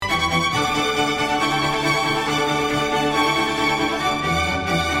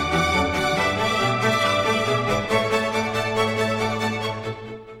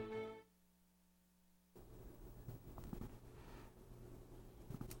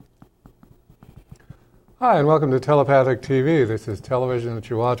Hi, and welcome to Telepathic TV. This is television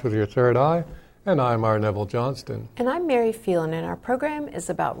that you watch with your third eye, and I'm R. Neville Johnston. And I'm Mary Phelan, and our program is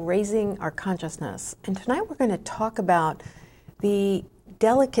about raising our consciousness. And tonight we're going to talk about the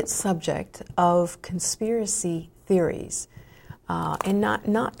delicate subject of conspiracy theories. And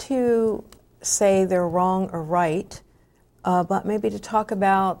not to say they're wrong or right, but maybe to talk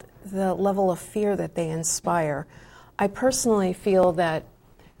about the level of fear that they inspire. I personally feel that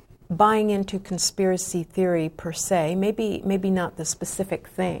buying into conspiracy theory per se, maybe not the specific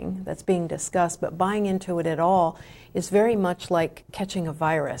thing that's being discussed, but buying into it at all is very much like catching a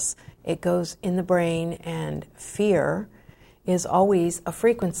virus. It goes in the brain, and fear is always a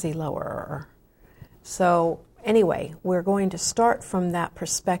frequency lowerer. So anyway, we're going to start from that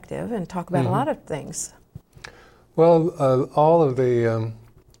perspective and talk about a lot of things. Well, all of the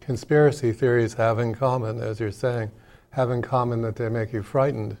conspiracy theories have in common, as you're saying, have in common that they make you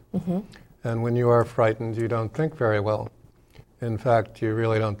frightened. And when you are frightened, you don't think very well. In fact, you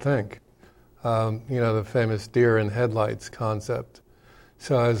really don't think. The famous deer in headlights concept.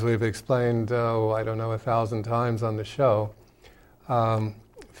 So as we've explained, 1,000 times on the show,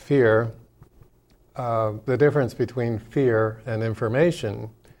 fear, the difference between fear and information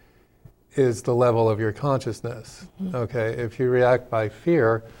is the level of your consciousness. Okay, if you react by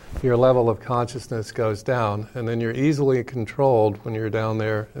fear, your level of consciousness goes down, and then you're easily controlled when you're down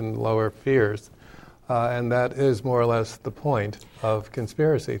there in lower fears. And that is more or less the point of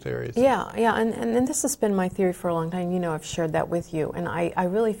conspiracy theories. Yeah, and this has been my theory for a long time. You know, I've shared that with you, and I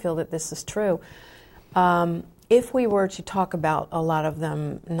really feel that this is true. If we were to talk about a lot of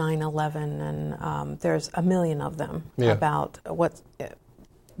them, 9/11, and there's a million of them about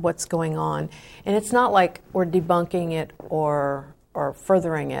what's going on. And it's not like we're debunking it or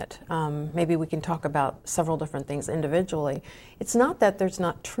furthering it. Maybe we can talk about several different things individually. It's not that there's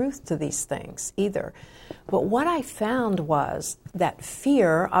not truth to these things either. But what I found was that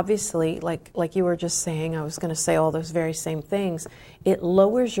fear, obviously, like you were just saying, I was going to say all those very same things, it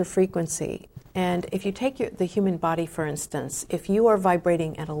lowers your frequency. And if you take the human body, for instance, if you are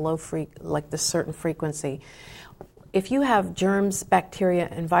vibrating at a low like this certain frequency, if you have germs, bacteria,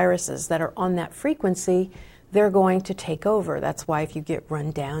 and viruses that are on that frequency, they're going to take over. That's why if you get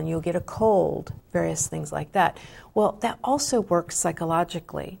run down, you'll get a cold, various things like that. Well, that also works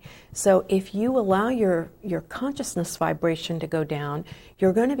psychologically. So if you allow your consciousness vibration to go down,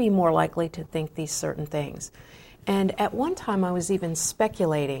 you're going to be more likely to think these certain things. And at one time I was even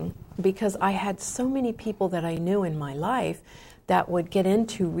speculating, because I had so many people that I knew in my life that would get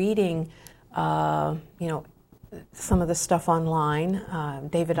into reading, some of the stuff online,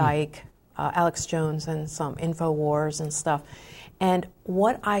 David Icke, Alex Jones, and some InfoWars and stuff. And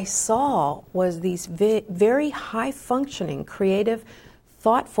what I saw was these very high-functioning, creative,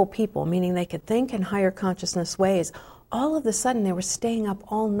 thoughtful people, meaning they could think in higher consciousness ways. All of a sudden, they were staying up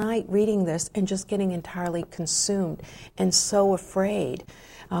all night reading this and just getting entirely consumed and so afraid.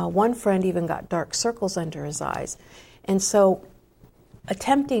 One friend even got dark circles under his eyes. And so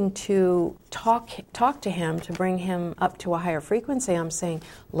attempting to talk to him to bring him up to a higher frequency, I'm saying,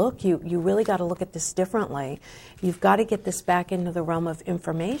 look, you really got to look at this differently. You've got to get this back into the realm of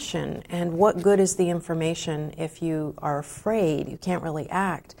information. And what good is the information if you are afraid? You can't really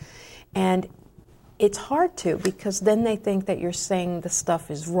act. And it's hard to, because then they think that you're saying the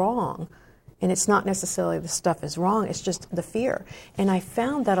stuff is wrong. And it's not necessarily the stuff is wrong, it's just the fear. And I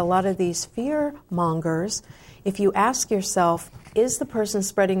found that a lot of these fear mongers, if you ask yourself, is the person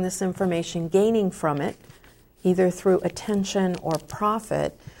spreading this information gaining from it, either through attention or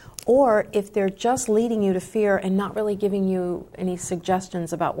profit, or if they're just leading you to fear and not really giving you any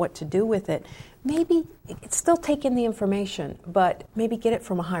suggestions about what to do with it, maybe it's still take in the information, but maybe get it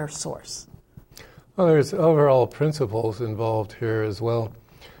from a higher source. Well, there's overall principles involved here as well.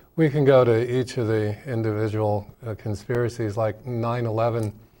 We can go to each of the individual conspiracies, like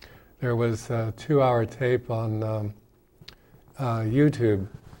 9/11. There was a 2-hour tape on YouTube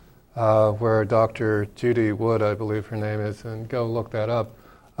where Dr. Judy Wood, I believe her name is, and go look that up,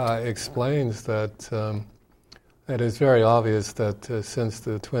 explains that it is very obvious that since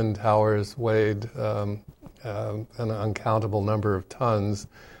the Twin Towers weighed an uncountable number of tons,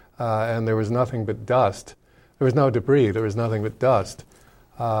 and there was nothing but dust, there was no debris, there was nothing but dust,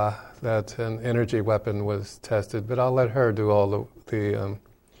 that an energy weapon was tested. But I'll let her do all the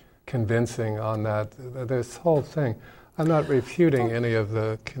convincing on that. This whole thing, I'm not refuting any of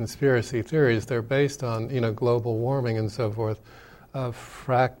the conspiracy theories. They're based on, global warming and so forth,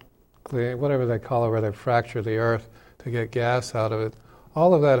 whatever they call it, where they fracture the earth to get gas out of it.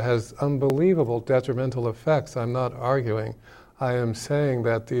 All of that has unbelievable detrimental effects. I'm not arguing. I am saying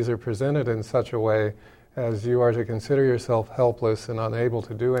that these are presented in such a way as you are to consider yourself helpless and unable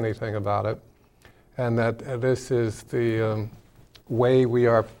to do anything about it, and that this is the way we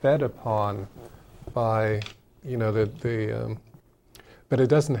are fed upon by, but it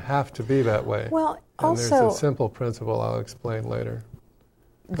doesn't have to be that way. Well, and also, there's a simple principle I'll explain later.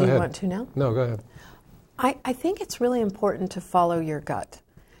 Do you want to now? No, go ahead. I think it's really important to follow your gut.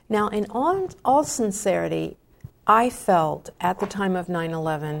 Now, in all sincerity, I felt at the time of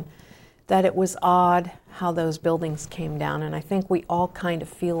 9/11 that it was odd how those buildings came down, and I think we all kind of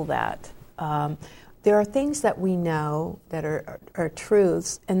feel that. There are things that we know that are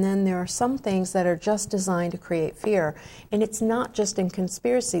truths, and then there are some things that are just designed to create fear. And it's not just in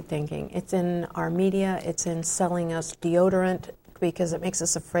conspiracy thinking. It's in our media. It's in selling us deodorant because it makes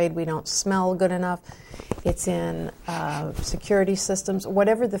us afraid we don't smell good enough. It's in security systems.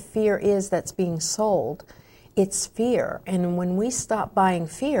 Whatever the fear is that's being sold, it's fear. And when we stop buying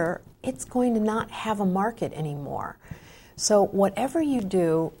fear, it's going to not have a market anymore. So whatever you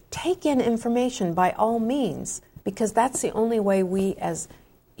do, take in information by all means, because that's the only way we as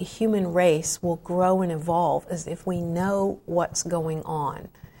a human race will grow and evolve, is if we know what's going on.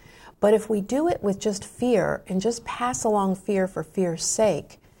 But if we do it with just fear and just pass along fear for fear's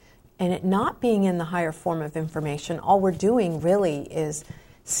sake, and it not being in the higher form of information, all we're doing really is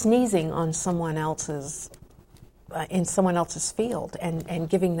sneezing on someone else's, in someone else's field and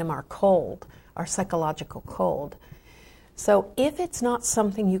giving them our cold, our psychological cold. So if it's not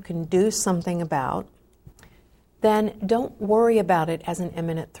something you can do something about, then don't worry about it as an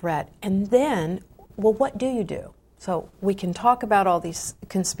imminent threat. And then, well, what do you do? So we can talk about all these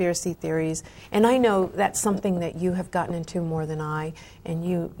conspiracy theories, and I know that's something that you have gotten into more than I, and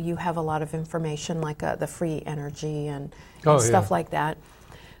you have a lot of information like the free energy and stuff like that.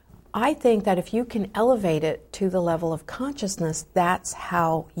 I think that if you can elevate it to the level of consciousness, that's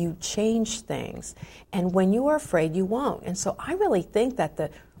how you change things. And when you are afraid, you won't. And so I really think that the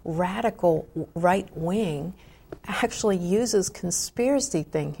radical right wing actually uses conspiracy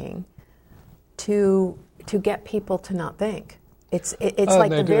thinking to get people to not think. It's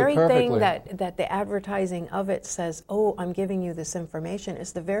like the very thing that the advertising of it says, oh, I'm giving you this information,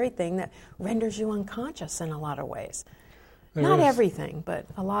 is the very thing that renders you unconscious in a lot of ways. Not everything, but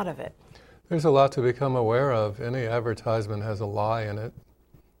a lot of it. There's a lot to become aware of. Any advertisement has a lie in it.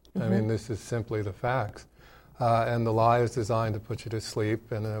 Mm-hmm. I mean, this is simply the facts. And the lie is designed to put you to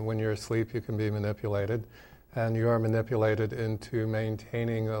sleep, and when you're asleep you can be manipulated, and you are manipulated into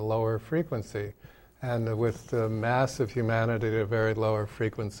maintaining a lower frequency. And with the mass of humanity at a very lower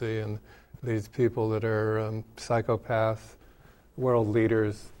frequency, and these people that are psychopaths, world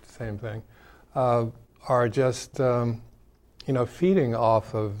leaders, same thing, are just feeding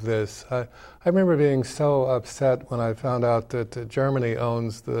off of this. I remember being so upset when I found out that Germany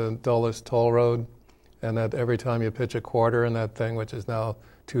owns the dullest toll road, and that every time you pitch a quarter in that thing, which is now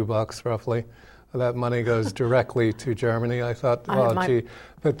 $2 roughly, that money goes directly to Germany. I thought, gee.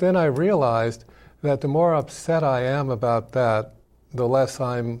 But then I realized that the more upset I am about that, the less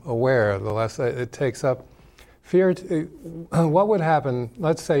I'm aware, the less it takes up. Fear, what would happen,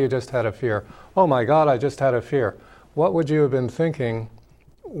 let's say you just had a fear. Oh my God, I just had a fear. What would you have been thinking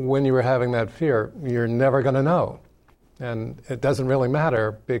when you were having that fear? You're never going to know. And it doesn't really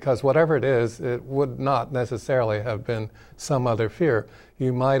matter, because whatever it is, it would not necessarily have been some other fear.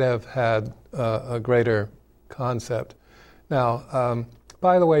 You might have had a greater concept. Now,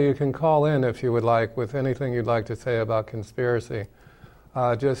 by the way, you can call in if you would like with anything you'd like to say about conspiracy.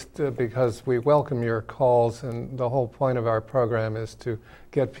 Because we welcome your calls, and the whole point of our program is to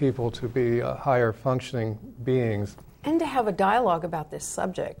get people to be higher functioning beings. And to have a dialogue about this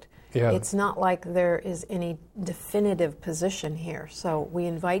subject. Yeah. It's not like there is any definitive position here, so we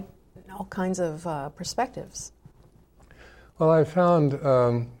invite all kinds of perspectives. Well, I found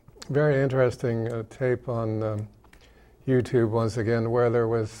very interesting tape on YouTube once again, where there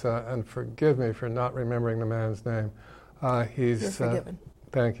was, and forgive me for not remembering the man's name, he's, You're forgiven.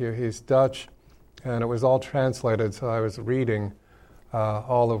 Thank you. He's Dutch, and it was all translated, so I was reading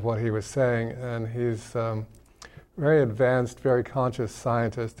all of what he was saying, and he's very advanced, very conscious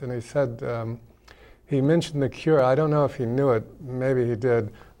scientist, and he said, he mentioned the cure. I don't know if he knew it, maybe he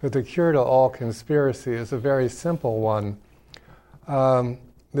did, but the cure to all conspiracy is a very simple one.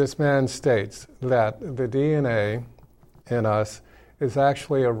 This man states that the DNA in us is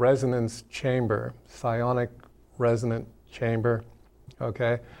actually a resonance chamber, psionic resonant chamber,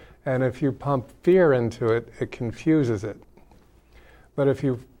 okay? And if you pump fear into it, it confuses it. But if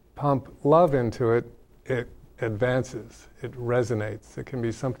you pump love into it, it advances, it resonates. It can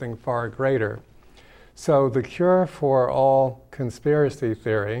be something far greater. So the cure for all conspiracy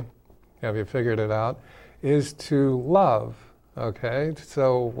theory, have you figured it out, is to love. Okay,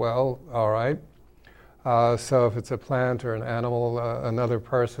 so, well, all right. So if it's a plant or an animal, another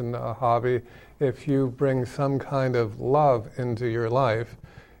person, a hobby, if you bring some kind of love into your life,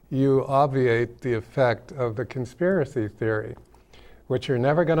 you obviate the effect of the conspiracy theory, which you're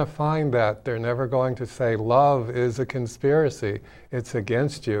never going to find that. They're never going to say love is a conspiracy. It's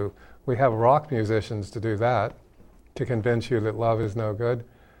against you. We have rock musicians to do that, to convince you that love is no good.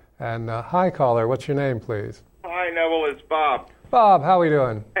 And hi, caller. What's your name, please? Hi, Neville. It's Bob. Bob, how we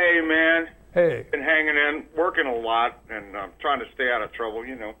doing? Hey, man. Hey. Been hanging in, working a lot, and trying to stay out of trouble,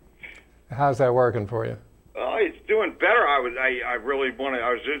 you know. How's that working for you? It's doing better. I was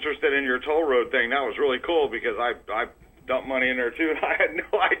interested in your toll road thing. That was really cool because I dumped money in there, too. I had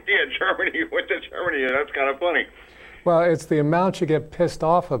no idea Germany went to Germany. That's kind of funny. Well, it's the amount you get pissed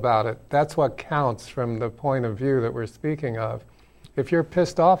off about it. That's what counts from the point of view that we're speaking of. If you're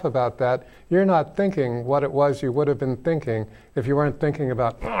pissed off about that, you're not thinking what it was you would have been thinking if you weren't thinking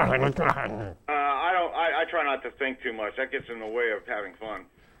about. I try not to think too much. That gets in the way of having fun.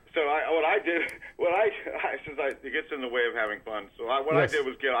 So it gets in the way of having fun. So I did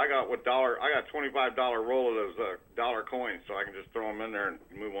was I got $25 roll of those dollar coins, so I can just throw them in there and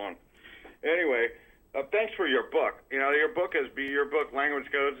move on. Anyway, thanks for your book. You know, your book,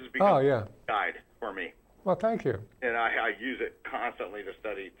 Language Codes, has become a guide for me. Well, thank you. And I use it constantly to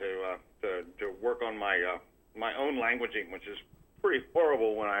study, to work on my own languaging, which is pretty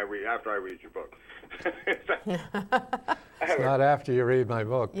horrible after I read your book. It's not after you read my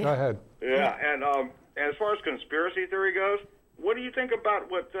book. Yeah. Go ahead. Yeah, and as far as conspiracy theory goes, what do you think about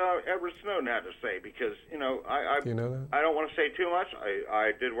what Edward Snowden had to say? Because do you know that? I don't want to say too much.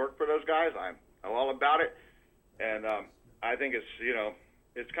 I did work for those guys. I'm all about it, and I think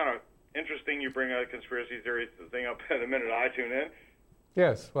it's kind of interesting you bring a conspiracy theory thing up the minute I tune in.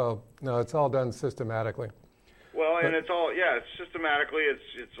 Yes. Well, no, it's all done systematically. Well, and it's systematically,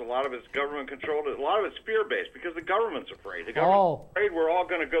 it's a lot of it's government controlled. A lot of it's fear based because the government's afraid. The government's afraid we're all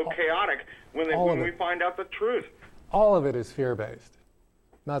going to go chaotic when we find out the truth. All of it is fear based,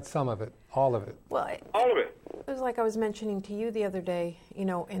 not some of it. All of it. Well, all of it. It was like I was mentioning to you the other day. You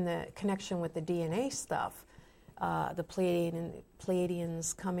know, in the connection with the DNA stuff, the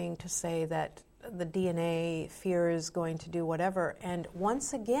Pleiadians coming to say that the DNA fear is going to do whatever, and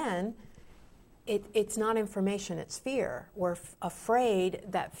once again. It's not information, it's fear. We're afraid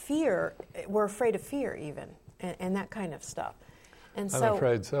of fear even, and that kind of stuff. And I'm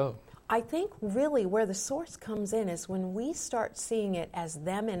afraid so. I think really where the source comes in is when we start seeing it as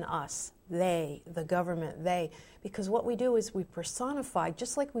them and us, they, the government, they. Because what we do is we personify,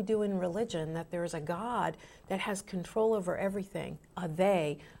 just like we do in religion, that there is a God that has control over everything, a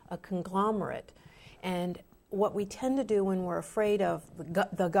they, a conglomerate. And what we tend to do when we're afraid of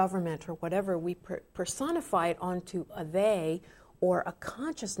the government or whatever, we personify it onto a they or a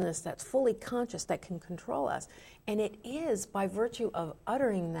consciousness that's fully conscious that can control us. And it is by virtue of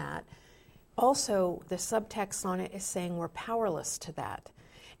uttering that. Also, the subtext on it is saying we're powerless to that.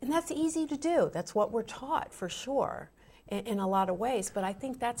 And that's easy to do. That's what we're taught for sure in a lot of ways. But I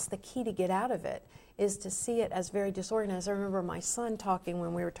think that's the key to get out of it, is to see it as very disorganized. I remember my son talking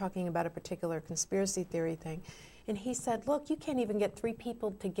when we were talking about a particular conspiracy theory thing, and he said, look, you can't even get 3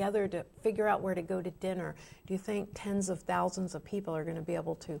 people together to figure out where to go to dinner. Do you think tens of thousands of people are going to be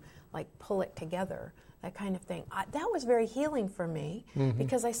able to pull it together? That kind of thing. That was very healing for me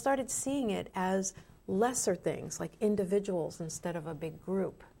because I started seeing it as lesser things, like individuals instead of a big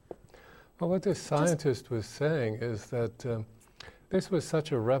group. Well, what this scientist was saying is that this was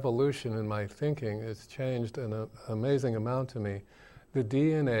such a revolution in my thinking. It's changed an amazing amount to me. The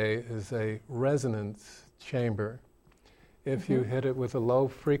DNA is a resonance chamber. If you hit it with a low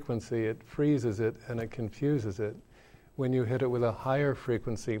frequency, it freezes it and it confuses it. When you hit it with a higher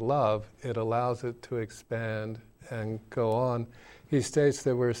frequency, love, it allows it to expand and go on. He states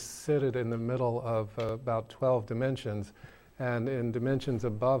that we're seated in the middle of about 12 dimensions, and in dimensions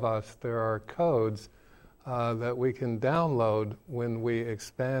above us there are codes that we can download when we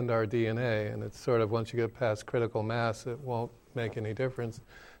expand our DNA, and it's sort of once you get past critical mass, it won't make any difference.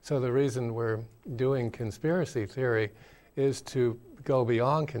 So the reason we're doing conspiracy theory is to go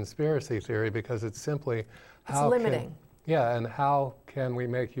beyond conspiracy theory, because it's simply it's limiting. And how can we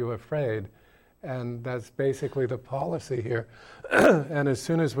make you afraid? And that's basically the policy here. And as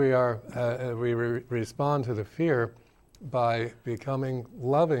soon as we respond to the fear by becoming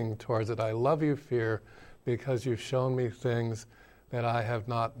loving towards it. I love you, fear, because you've shown me things that I have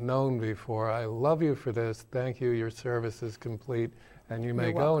not known before. I love you for this. Thank you. Your service is complete, and you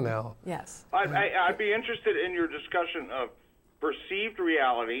may go now. Yes. I'd be interested in your discussion of perceived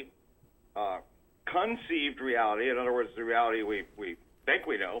reality conceived reality, in other words, the reality we think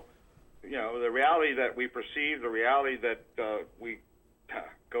we know, the reality that we perceive, the reality that we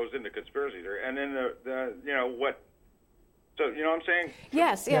goes into conspiracy theory, and then what. So you know what I'm saying?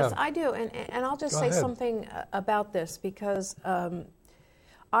 Yes, I do, and I'll just say something about this because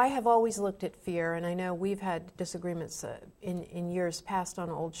I have always looked at fear, and I know we've had disagreements in years past on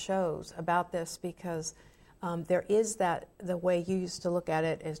old shows about this because there is the way you used to look at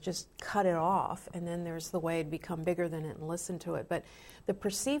it is just cut it off, and then there's the way to become bigger than it and listen to it. But the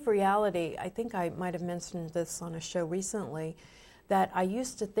perceived reality, I think I might have mentioned this on a show recently, that I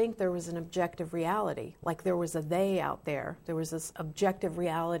used to think there was an objective reality, like there was a they out there. There was this objective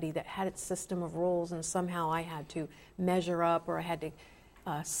reality that had its system of rules, and somehow I had to measure up or I had to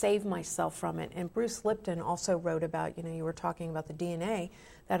save myself from it. And Bruce Lipton also wrote about, you were talking about the DNA,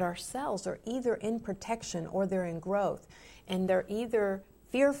 that our cells are either in protection or they're in growth. And they're either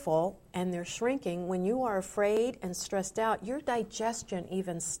fearful and they're shrinking. When you are afraid and stressed out, your digestion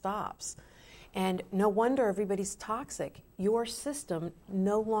even stops. And no wonder everybody's toxic. Your system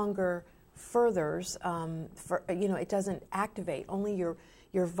no longer furthers, it doesn't activate. Only your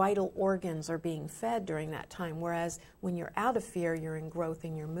vital organs are being fed during that time, whereas when you're out of fear, you're in growth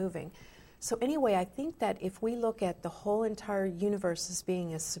and you're moving. So anyway, I think that if we look at the whole entire universe as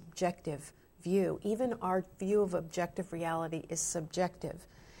being a subjective view, even our view of objective reality is subjective,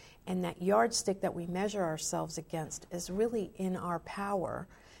 and that yardstick that we measure ourselves against is really in our power,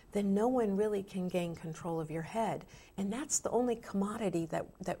 then no one really can gain control of your head. And that's the only commodity that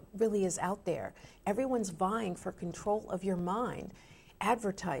really is out there. Everyone's vying for control of your mind.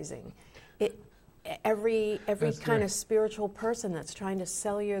 Advertising. Every kind of spiritual person that's trying to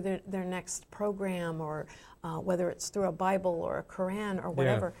sell you their next program, or whether it's through a Bible or a Quran or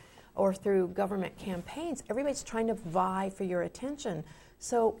whatever, or through government campaigns, everybody's trying to vie for your attention.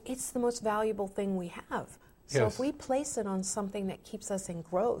 So it's the most valuable thing we have. So if we place it on something that keeps us in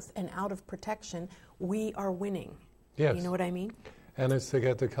growth and out of protection, we are winning. Yes. You know what I mean? And it's to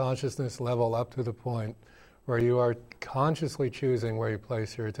get the consciousness level up to the point where you are consciously choosing where you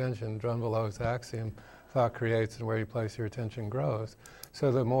place your attention. Drunvalo's axiom, thought creates, and where you place your attention grows. So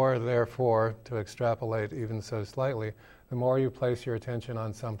the more, therefore, to extrapolate even so slightly, the more you place your attention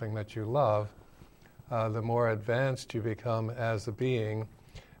on something that you love, the more advanced you become as a being.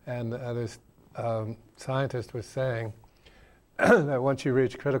 And this scientist was saying that once you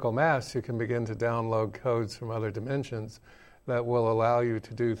reach critical mass, you can begin to download codes from other dimensions that will allow you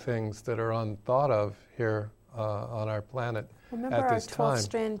to do things that are unthought of here on our planet Remember at our this time.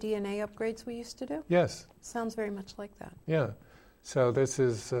 12-strand DNA upgrades we used to do? Yes. Sounds very much like that. Yeah. So this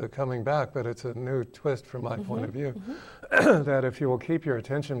is coming back, but it's a new twist from my point of view, that if you will keep your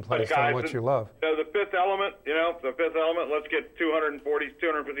attention placed on what you love. The fifth element, let's get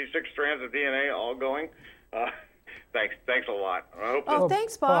 256 strands of DNA all going. Thanks a lot.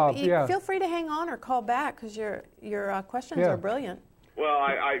 Thanks, Bob. Feel free to hang on or call back because your questions are brilliant. Well,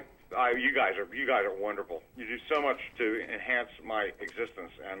 you guys are wonderful. You do so much to enhance my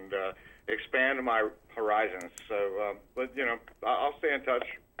existence and expand my horizons. So, I'll stay in touch.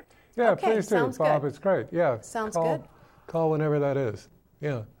 Yeah, please do, Bob. Good. It's great. Yeah, sounds good. Call whenever that is.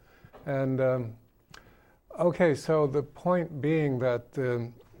 Yeah, and okay. So the point being that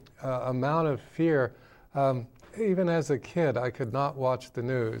the amount of fear. Even as a kid, I could not watch the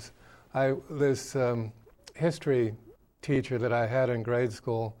news. This history teacher that I had in grade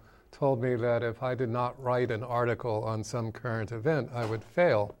school told me that if I did not write an article on some current event, I would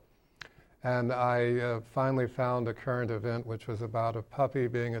fail. And I finally found a current event which was about a puppy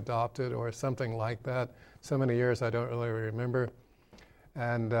being adopted or something like that. So many years I don't really remember.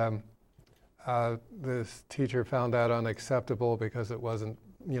 And this teacher found that unacceptable because it wasn't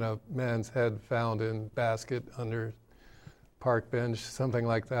man's head found in basket under park bench, something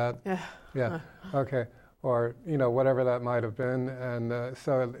like that. Yeah. Okay. Or, whatever that might have been. And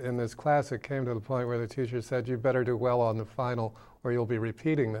so in this class, it came to the point where the teacher said, you better do well on the final or you'll be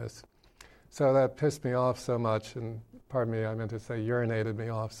repeating this. So that pissed me off so much, and pardon me, I meant to say urinated me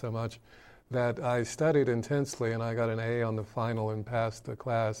off so much, that I studied intensely and I got an A on the final and passed the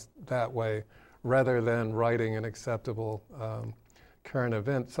class that way, rather than writing an acceptable current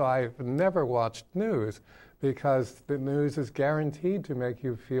event. So I've never watched news because the news is guaranteed to make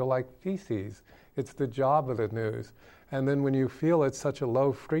you feel like feces. It's the job of the news. And then when you feel it's such a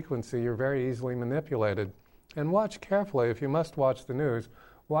low frequency, you're very easily manipulated. And watch carefully. If you must watch the news,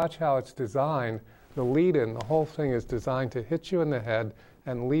 watch how it's designed. The lead-in, the whole thing is designed to hit you in the head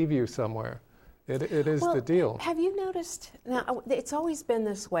and leave you somewhere. It is the deal. Have you noticed, now it's always been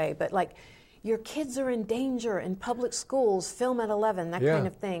this way, but your kids are in danger in public schools, film at 11, that kind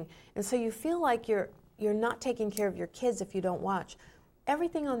of thing. And so you feel like you're not taking care of your kids if you don't watch.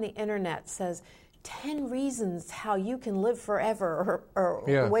 Everything on the internet says 10 reasons how you can live forever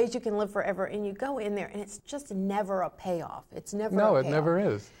or ways you can live forever, and you go in there and it's just never a payoff. It's never a payoff. No, it never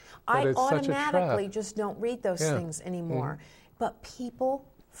is. I automatically just don't read those things anymore. But people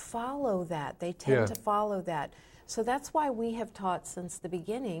follow that. They tend to follow that. So that's why we have taught since the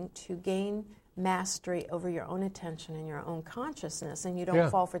beginning to gain mastery over your own attention and your own consciousness, and you don't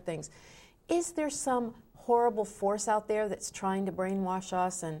fall for things. Is there some horrible force out there that's trying to brainwash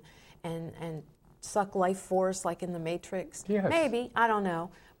us and suck life force like in the Matrix? Yes. Maybe, I don't know.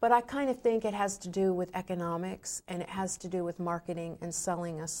 But I kind of think it has to do with economics, and it has to do with marketing and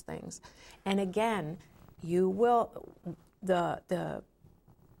selling us things. And again, the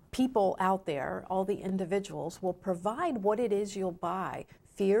people out there, all the individuals, will provide what it is you'll buy.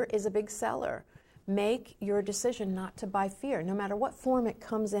 Fear is a big seller. Make your decision not to buy fear, no matter what form it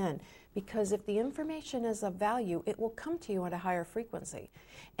comes in, because if the information is of value, it will come to you at a higher frequency.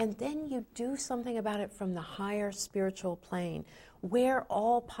 And then you do something about it from the higher spiritual plane, where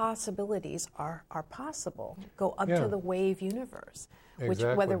all possibilities are possible. Go up to the wave universe, which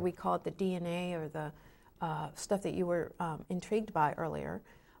whether we call it the DNA or the stuff that you were intrigued by earlier,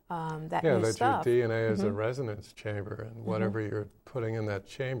 that new stuff. Your DNA is a resonance chamber, and whatever you're putting in that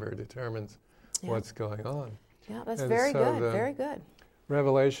chamber determines what's going on. Yeah, that's very good, very good.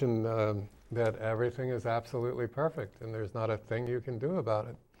 Revelation that everything is absolutely perfect and there's not a thing you can do about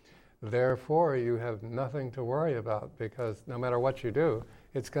it. Therefore, you have nothing to worry about, because no matter what you do,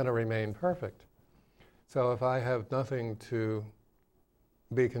 it's going to remain perfect. So if I have nothing to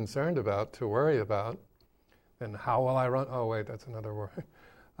be concerned about, to worry about, then how will I run? Oh, wait, that's another word.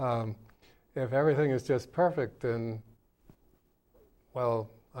 If everything is just perfect, then, well,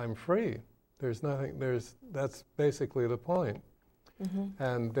 I'm free. There's nothing, that's basically the point.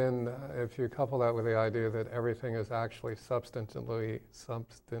 And then if you couple that with the idea that everything is actually substantively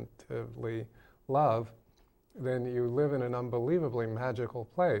love, then you live in an unbelievably magical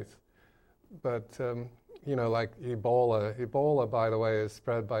place. But, like Ebola. Ebola, by the way, is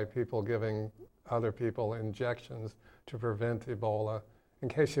spread by people giving other people injections to prevent Ebola. In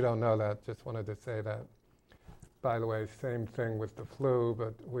case you don't know that, just wanted to say that. By the way, same thing with the flu,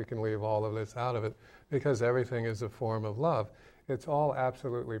 but we can leave all of this out of it because everything is a form of love. It's all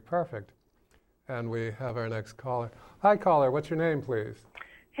absolutely perfect. And we have our next caller. Hi, caller. What's your name, please?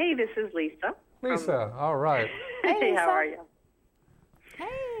 Hey, this is Lisa. Lisa, all right. Hey, Lisa. How are you?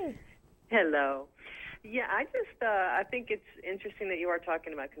 Hey. Hello. Yeah, I think it's interesting that you are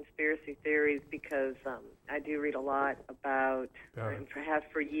talking about conspiracy theories, because I do read a lot about, and perhaps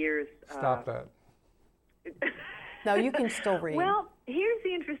for years. Stop that. No, you can still read. Well, here's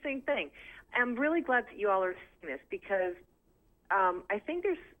the interesting thing. I'm really glad that you all are seeing this, because I think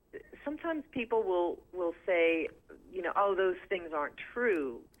sometimes people will say, oh, those things aren't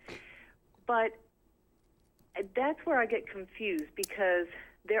true. But that's where I get confused, because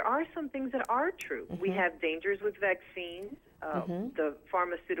there are some things that are true. We have dangers with vaccines. The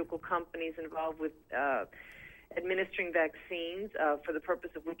pharmaceutical companies involved with administering vaccines for the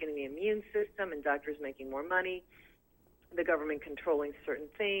purpose of weakening the immune system, and doctors making more money, the government controlling certain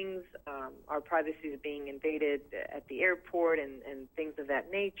things, our privacy is being invaded at the airport, and things of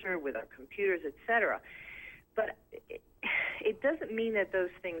that nature with our computers, etc. But it doesn't mean that those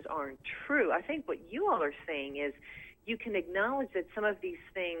things aren't true. I think what you all are saying is you can acknowledge that some of these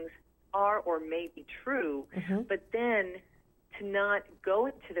things are or may be true, but then to not go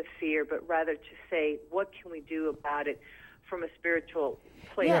into the fear, but rather to say, what can we do about it from a spiritual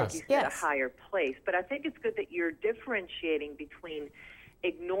place, like you said, a higher place. But I think it's good that you're differentiating between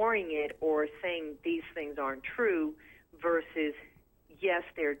ignoring it or saying these things aren't true versus, yes,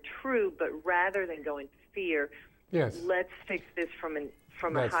 they're true, but rather than going to fear, let's fix this from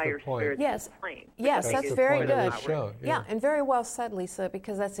a higher spiritual plane. Yes, that's very good. Yeah, and very well said, Lisa,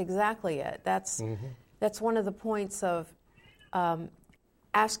 because that's exactly it. That's one of the points of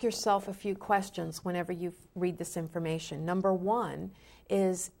ask yourself a few questions whenever you read this information. Number one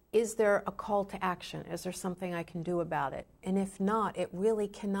is there a call to action? Is there something I can do about it? And if not, it really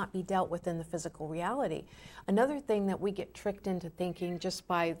cannot be dealt with in the physical reality. Another thing that we get tricked into thinking just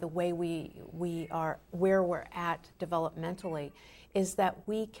by the way we are, where we're at developmentally, is that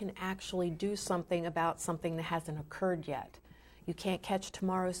we can actually do something about something that hasn't occurred yet. You can't catch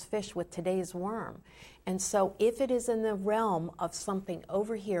tomorrow's fish with today's worm. And so if it is in the realm of something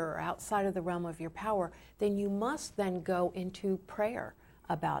over here or outside of the realm of your power, then you must then go into prayer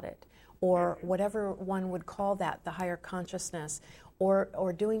about it, or whatever one would call that, the higher consciousness,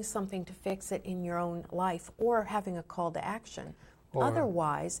 or doing something to fix it in your own life, or having a call to action.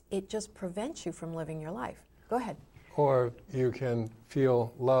 Otherwise, it just prevents you from living your life. Go ahead. Or you can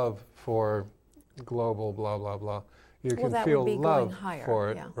feel love for global blah, blah, blah. You can feel love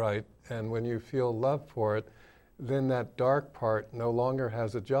for it, right? And when you feel love for it, then that dark part no longer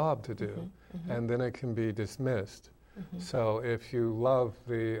has a job to do, and then it can be dismissed. So if you love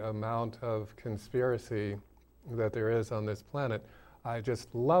the amount of conspiracy that there is on this planet, I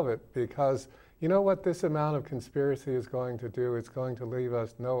just love it, because you know what this amount of conspiracy is going to do? It's going to leave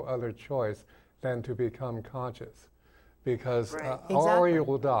us no other choice than to become conscious, because or you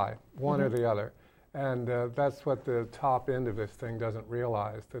will die, one or the other. And that's what the top end of this thing doesn't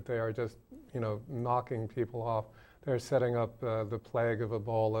realize, that they are just, knocking people off. They're setting up the plague of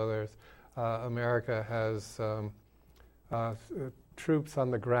Ebola. There's America has troops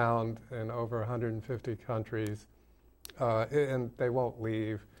on the ground in over 150 countries, and they won't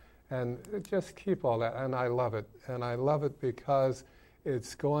leave. And just keep all that. And I love it. And I love it because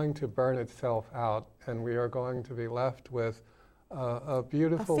it's going to burn itself out, and we are going to be left with a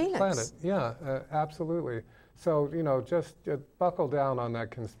beautiful planet. Yeah, absolutely. So, just buckle down on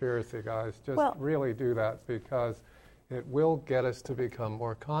that conspiracy, guys. Just really do that, because it will get us to become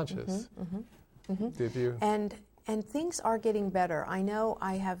more conscious. Did you? And things are getting better. I know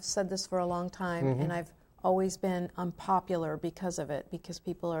I have said this for a long time, and I've always been unpopular because of it, because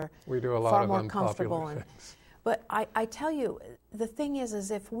people are far more comfortable. But I tell you, the thing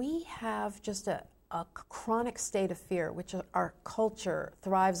is if we have just a chronic state of fear, which our culture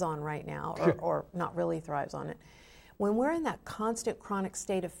thrives on right now, or not really thrives on it, when we're in that constant chronic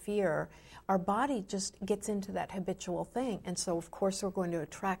state of fear, our body just gets into that habitual thing. And so, of course, we're going to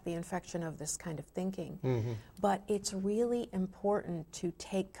attract the infection of this kind of thinking. But it's really important to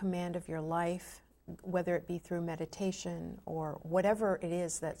take command of your life, whether it be through meditation or whatever it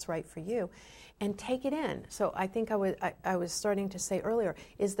is that's right for you, and take it in. So I think I was starting to say earlier,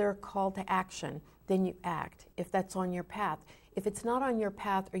 is there a call to action? Then you act, if that's on your path. If it's not on your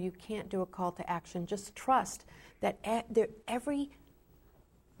path, or you can't do a call to action, just trust that every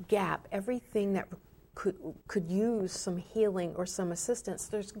gap, everything that could use some healing or some assistance,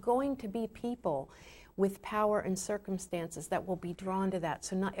 there's going to be people with power and circumstances that will be drawn to that.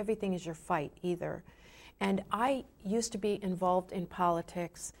 So not everything is your fight either. And I used to be involved in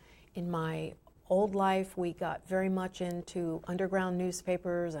politics. In my old life, we got very much into underground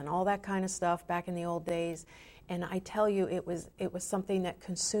newspapers and all that kind of stuff back in the old days. And I tell you, it was something that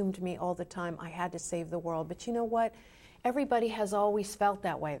consumed me all the time. I had to save the world. But you know what? Everybody has always felt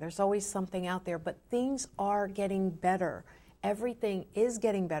that way. There's always something out there. But things are getting better. Everything is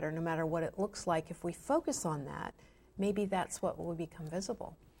getting better, no matter what it looks like. If we focus on that, maybe that's what will become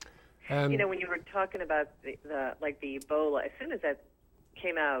visible. When you were talking about the Ebola, as soon as that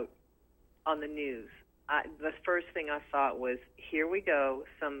came out on the news, the first thing I thought was, here we go,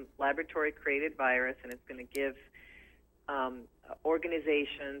 some laboratory-created virus, and it's going to give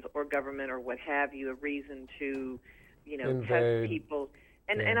organizations or government or what have you a reason to, test people.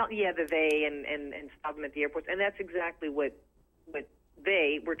 And the they and stop them at the airports. And that's exactly what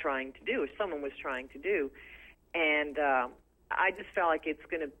they were trying to do, or someone was trying to do. And I just felt like it's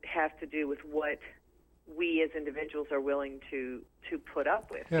going to have to do with what we as individuals are willing to put up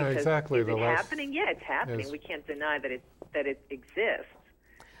with. Yeah, because exactly. Is it happening? Yeah, it's happening. We can't deny that it exists.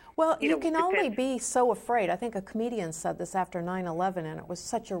 Well, you can only be so afraid. I think a comedian said this after 9/11, and it was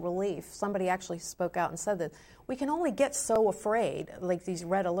such a relief. Somebody actually spoke out and said that we can only get so afraid, like these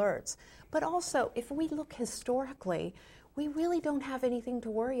red alerts. But also, if we look historically, we really don't have anything to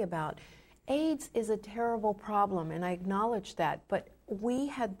worry about. AIDS is a terrible problem, and I acknowledge that, but we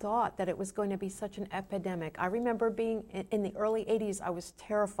had thought that it was going to be such an epidemic. I remember being in the early 80s, I was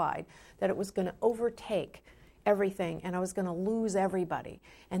terrified that it was going to overtake everything and I was going to lose everybody.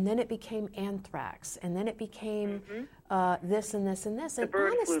 And then it became anthrax, and then it became this and this and this. The and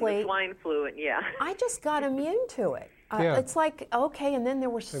bird honestly, flu, the swine flu, and I just got immune to it. It's like, okay, and then there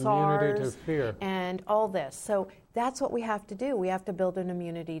were SARS to fear. and all this. So that's what we have to do. We have to build an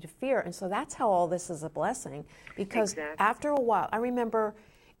immunity to fear. And so that's how all this is a blessing. Because after a while, I remember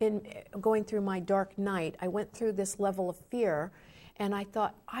in going through my dark night, I went through this level of fear, and I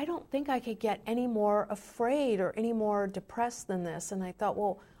thought, I don't think I could get any more afraid or any more depressed than this. And I thought,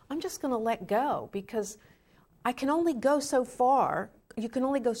 well, I'm just going to let go, because I can only go so far. You can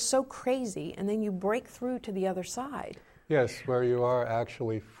only go so crazy, and then you break through to the other side. Yes, where you are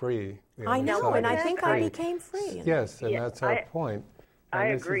actually free. I know, and I think I became free. Yes, and that's our point. I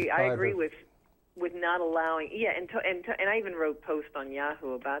agree. I agree with not allowing. Yeah, and I even wrote a post on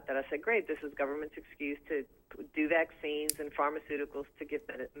Yahoo about that. I said, great, this is government's excuse to do vaccines and pharmaceuticals to give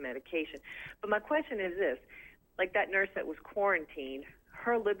medication. But my question is this, like that nurse that was quarantined,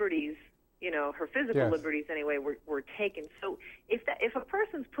 her liberties, her physical liberties anyway, were taken. So if a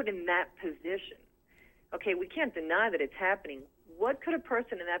person's put in that position, okay, we can't deny that it's happening. What could a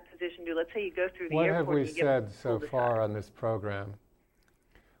person in that position do? Let's say you go through the airport. What have we said so far on this program?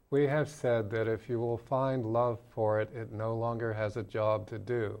 We have said that if you will find love for it, it no longer has a job to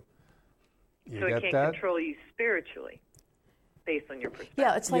do. So it can't control you spiritually, based on your perspective.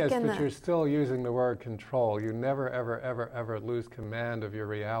 Yeah, it's like but you're still using the word control. You never, ever, ever, ever lose command of your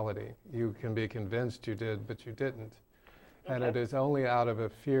reality. You can be convinced you did, but you didn't. Okay. And it is only out of a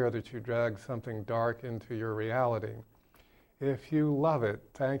fear that you drag something dark into your reality. If you love it,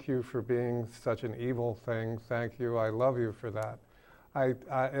 thank you for being such an evil thing. Thank you. I love you for that.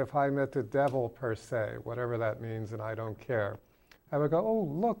 If I met the devil per se, whatever that means, and I don't care, I would go, oh,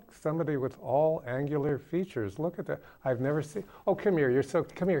 look, somebody with all angular features. Look at that. I've never seen. Oh, come here.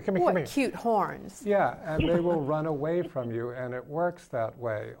 Come here. What cute horns. Yeah, and they will run away from you, and it works that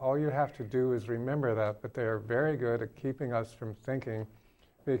way. All you have to do is remember that, but they are very good at keeping us from thinking,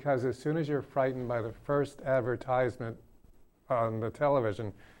 because as soon as you're frightened by the first advertisement on the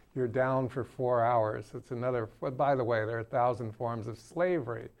television, you're down for 4 hours. It's another, by the way, there are 1,000 forms of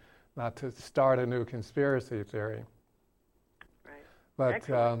slavery, not to start a new conspiracy theory. But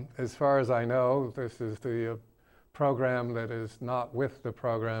as far as I know, this is the program that is not with the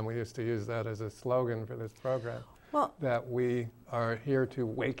program. We used to use that as a slogan for this program, that we are here to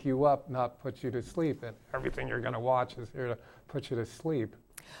wake you up, not put you to sleep, and everything you're going to watch is here to put you to sleep.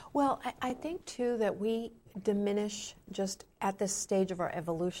 Well, I think, too, that we diminish, just at this stage of our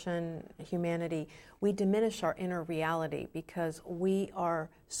evolution, humanity, we diminish our inner reality because we are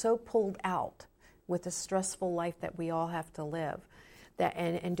so pulled out with the stressful life that we all have to live.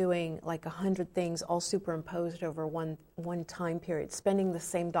 And doing like 100 things all superimposed over one time period, spending the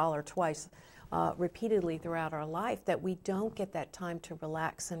same dollar twice repeatedly throughout our life, that we don't get that time to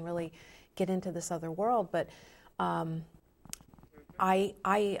relax and really get into this other world. But I'm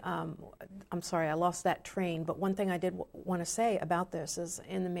sorry, I lost that train, but one thing I did want to say about this is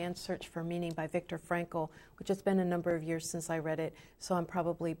in The Man's Search for Meaning by Viktor Frankl, which has been a number of years since I read it, so I'm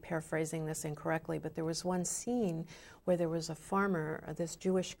probably paraphrasing this incorrectly, but there was one scene where there was a farmer, this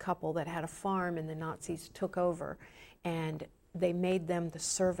Jewish couple that had a farm and the Nazis took over, and they made them the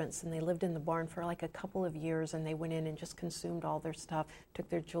servants, and they lived in the barn for like a couple of years, and they went in and just consumed all their stuff, took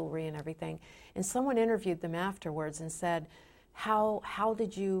their jewelry and everything. And someone interviewed them afterwards and said, how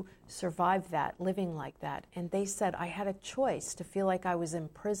did you survive that, living like that? And they said, I had a choice to feel like I was in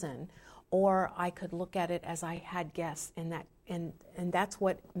prison, or I could look at it as I had guests, and that's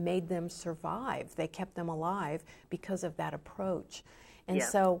what made them survive. They kept them alive because of that approach. And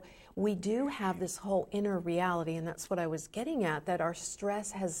so we do have this whole inner reality, and that's what I was getting at, that our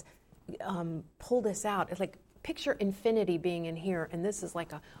stress has pulled us out. It's like, picture infinity being in here, and this is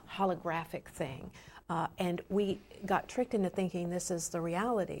like a holographic thing. And we got tricked into thinking this is the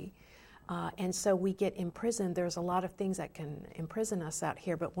reality. And so we get imprisoned. There's a lot of things that can imprison us out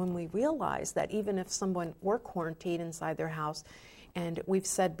here. But when we realize that even if someone were quarantined inside their house, and we've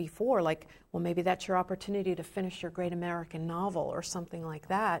said before, like, well, maybe that's your opportunity to finish your great American novel or something like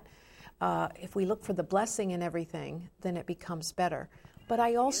that. If we look for the blessing in everything, then it becomes better. But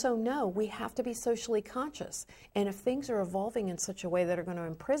I also know we have to be socially conscious. And if things are evolving in such a way that are going to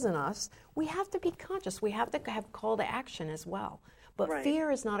imprison us, we have to be conscious. We have to have call to action as well. But fear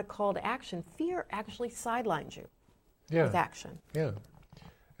is not a call to action. Fear actually sidelines you with action. Yeah.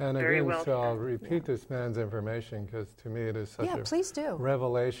 And again, so I'll repeat this man's information because to me it is such a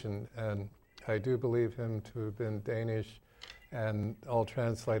revelation. And I do believe him to have been Danish and all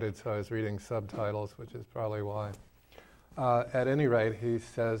translated, so I was reading subtitles, which is probably why. At any rate, he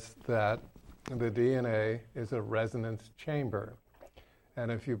says that the DNA is a resonance chamber.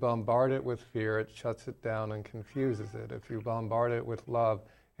 And if you bombard it with fear, it shuts it down and confuses it. If you bombard it with love,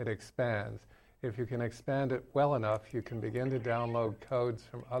 it expands. If you can expand it well enough, you can begin to download codes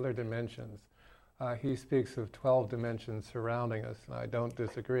from other dimensions. He speaks of 12 dimensions surrounding us, and I don't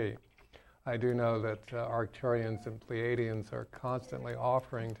disagree. I do know that Arcturians and Pleiadians are constantly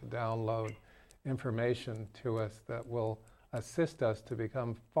offering to download information to us that will assist us to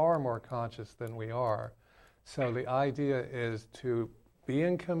become far more conscious than we are. So the idea is to be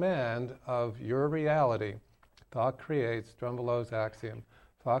in command of your reality. Thought creates, Drumbelow's axiom.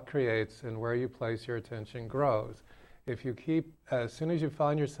 Thought creates, and where you place your attention grows. If you keep, as soon as you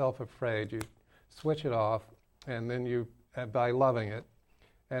find yourself afraid, you switch it off, and then you, by loving it,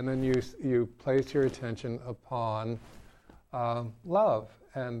 and then you place your attention upon love,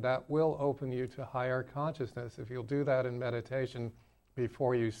 and that will open you to higher consciousness. If you'll do that in meditation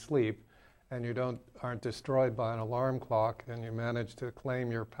before you sleep, and you aren't destroyed by an alarm clock, and you manage to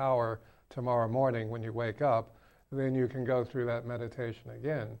claim your power tomorrow morning when you wake up, then you can go through that meditation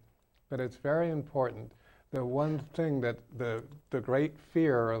again. But it's very important. The one thing that the great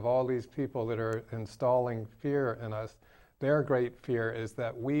fear of all these people that are installing fear in us, their great fear is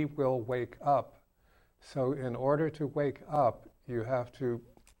that we will wake up. So in order to wake up, you have to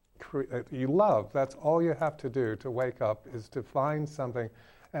you love. That's all you have to do to wake up, is to find something.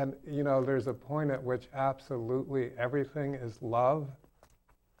 And there's a point at which absolutely everything is love.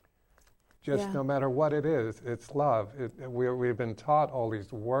 Just no matter what it is, it's love. We've been taught all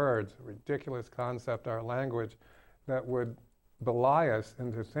these words, ridiculous concept, our language, that would belie us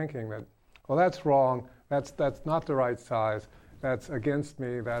into thinking that, well, that's wrong, that's not the right size, that's against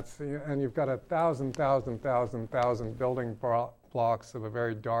me, and you've got 1,000 building blocks of a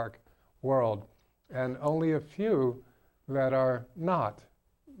very dark world, and only a few that are not.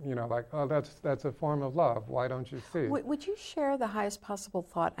 Like, oh, that's a form of love. Why don't you see? Would you share the highest possible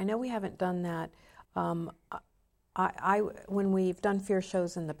thought? I know we haven't done that. When we've done fear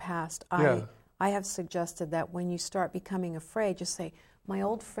shows in the past, I have suggested that when you start becoming afraid, just say, my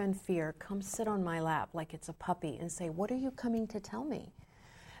old friend fear, come sit on my lap like it's a puppy and say, what are you coming to tell me?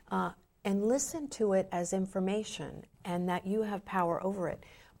 And listen to it as information and that you have power over it.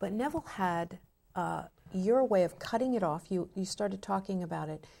 But Neville had your way of cutting it off. You started talking about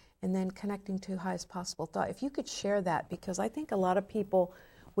it and then connecting to highest possible thought. If you could share that, because I think a lot of people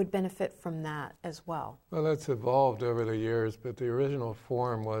would benefit from that as well. Well, that's evolved over the years, but the original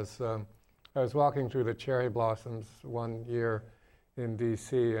form was, I was walking through the cherry blossoms one year in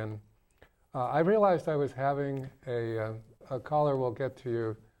D.C., and I realized I was having a caller. We'll get to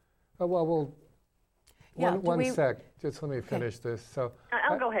you. One sec. Just let me finish this. So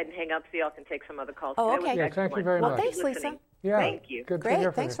I'll go ahead and hang up so y'all can take some other calls. Oh, okay. Yeah, thank you very much. Well, thanks, Lisa. Yeah, thank you. Good Great. to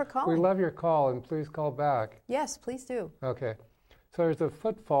hear from Thanks you. for calling. We love your call, and please call back. Yes, please do. Okay. So there's a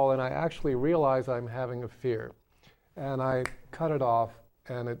footfall, and I actually realize I'm having a fear. And I cut it off,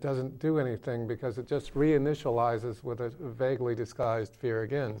 and it doesn't do anything because it just reinitializes with a vaguely disguised fear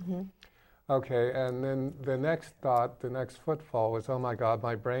again. Mm-hmm. Okay, and then the next thought, the next footfall was, oh my God,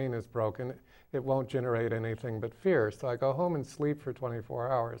 my brain is broken. It won't generate anything but fear. So I go home and sleep for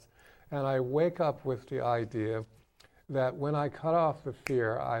 24 hours. And I wake up with the idea that when I cut off the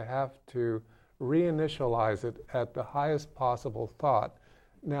fear, I have to reinitialize it at the highest possible thought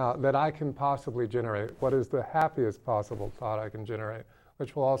now that I can possibly generate. What is the happiest possible thought I can generate,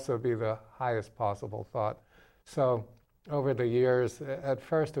 which will also be the highest possible thought. So over the years, at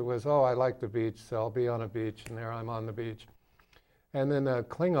first it was, oh, I like the beach, so I'll be on a beach, and there I'm on the beach. And then a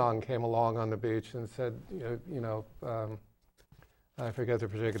Klingon came along on the beach and said, I forget the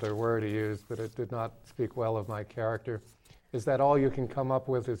particular word he used, but it did not speak well of my character. Is that all you can come up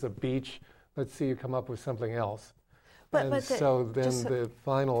with is a beach? Let's see you come up with something else. So the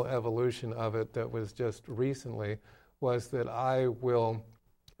final evolution of it that was just recently was that I will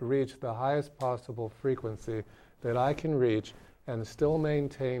reach the highest possible frequency that I can reach and still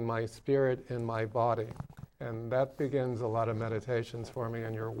maintain my spirit in my body. And that begins a lot of meditations for me,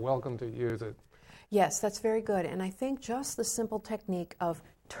 and you're welcome to use it. Yes, that's very good. And I think just the simple technique of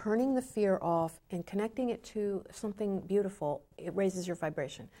turning the fear off and connecting it to something beautiful, it raises your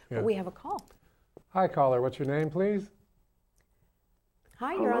vibration. Yeah. But we have a call. Hi, caller. What's your name, please?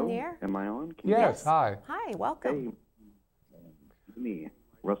 Hi, Hello? You're on the air. Am I on? Yes, hi. Hi, welcome. Hey, it's me,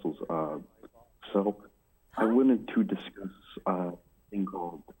 Russell's. So I wanted to discuss a thing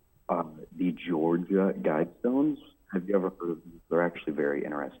called the Georgia Guidestones. Have you ever heard of them? They're actually very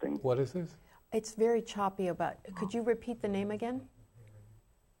interesting. What is this? It's very choppy could you repeat the name again?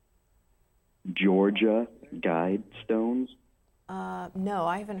 Georgia Guidestones. No,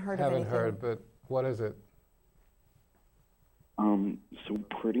 I haven't heard of anything. Haven't heard, but what is it? So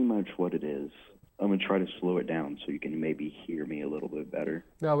pretty much what it is, I'm going to try to slow it down so you can maybe hear me a little bit better.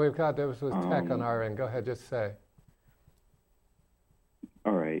 No, this was tech on our end. Go ahead, just say.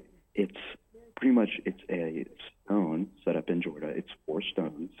 All right. It's pretty much, it's a stone set up in Georgia. It's 4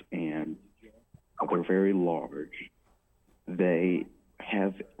 stones, and they're very large. They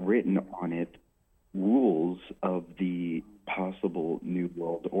have written on it rules of the possible New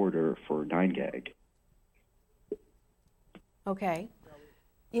World Order for 9-gag. Okay.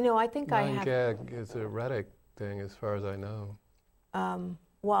 I think I have... 9-gag is a Reddit thing as far as I know. The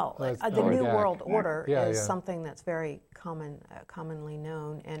New World Order is something that's very commonly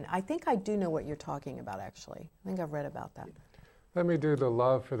known, and I think I do know what you're talking about, actually. I think I've read about that. Let me do the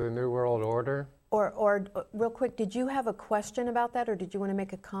love for the New World Order. Or real quick, did you have a question about that, or did you want to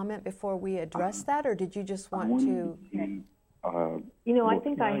make a comment before we address that, or did you just want to? I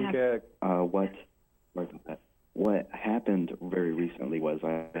think I have. What happened very recently was,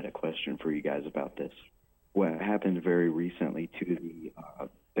 I had a question for you guys about this. What happened very recently to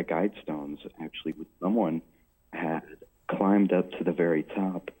the guide stones actually was someone had climbed up to the very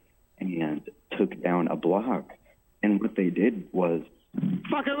top and took down a block, and what they did was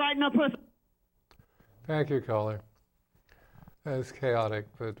fuck it right in the pussy. Thank you, caller. It's chaotic,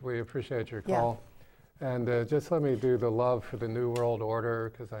 but we appreciate your call. Yeah. And just let me do the love for the New World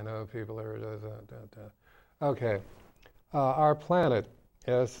Order, because I know people are... Okay. Our planet,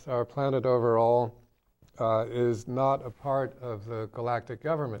 yes, our planet overall is not a part of the galactic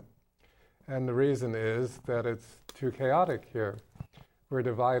government. And the reason is that it's too chaotic here. We're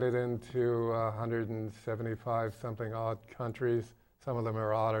divided into 175 something odd countries. Some of them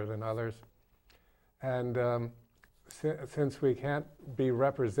are odder than others. And since we can't be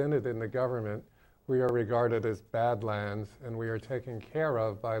represented in the government, we are regarded as badlands, and we are taken care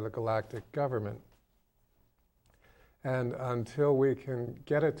of by the galactic government. And until we can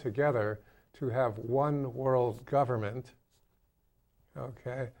get it together to have one world government,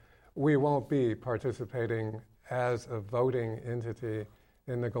 okay, we won't be participating as a voting entity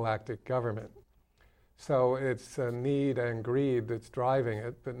in the galactic government. So it's need and greed that's driving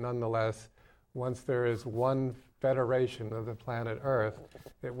it, but nonetheless, once there is one federation of the planet Earth,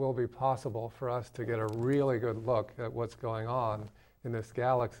 it will be possible for us to get a really good look at what's going on in this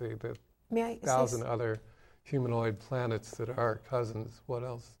galaxy, the 1,000 other humanoid planets that are cousins. What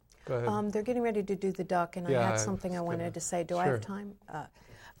else? Go ahead. They're getting ready to do the duck, and I had something I wanted to say. Do I have time?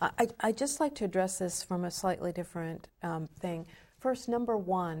 I'd just like to address this from a slightly different thing. First, number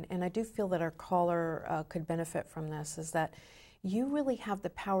one, and I do feel that our caller could benefit from this, is that you really have the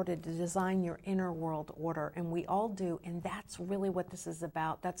power to design your inner world order, and we all do, and that's really what this is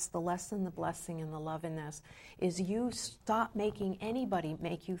about. That's the lesson, the blessing, and the love in this, is you stop making anybody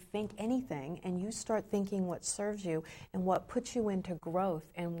make you think anything, and you start thinking what serves you and what puts you into growth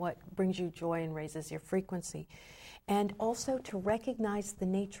and what brings you joy and raises your frequency. And also to recognize the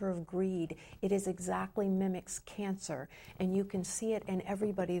nature of greed. It is exactly mimics cancer, and you can see it in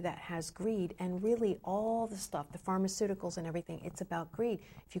everybody that has greed, and really all the stuff, the pharmaceuticals and everything, it's about greed.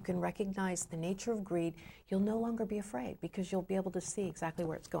 If you can recognize the nature of greed, you'll no longer be afraid, because you'll be able to see exactly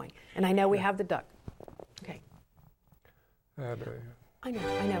where it's going. And I know we have the duck. Okay. I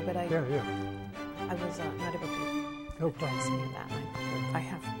know, but I was not able to see that. I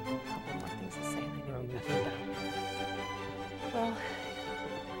have a couple more things to say, and I know we got the duck. Well,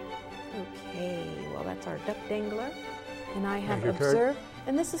 okay, well, that's our duck dangler. And I have observed,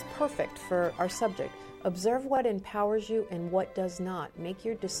 and this is perfect for our subject, observe what empowers you and what does not. Make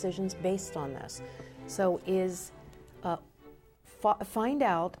your decisions based on this. So find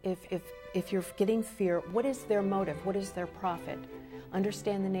out if you're getting fear, what is their motive? What is their profit?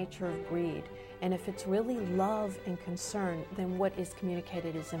 Understand the nature of greed. And if it's really love and concern, then what is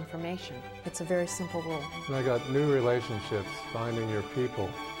communicated is information. It's a very simple rule. And I got new relationships, finding your people,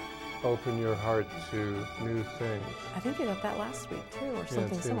 open your heart to new things. I think you got that last week too, or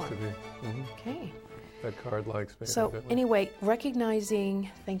something similar. Yeah, it seems to be. Mm-hmm. Okay. That card likes me. So anyway, recognizing,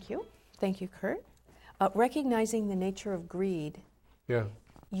 thank you, Kurt. Recognizing the nature of greed. Yeah.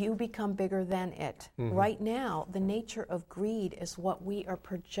 You become bigger than it. Mm-hmm. Right now, the nature of greed is what we are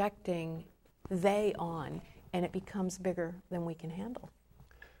projecting they on, and it becomes bigger than we can handle.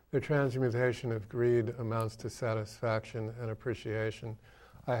 The transmutation of greed amounts to satisfaction and appreciation.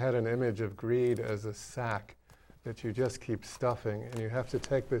 I had an image of greed as a sack that you just keep stuffing, and you have to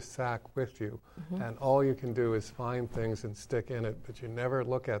take this sack with you, and all you can do is find things and stick in it, but you never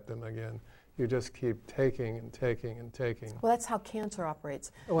look at them again. You just keep taking and taking and taking. Well, that's how cancer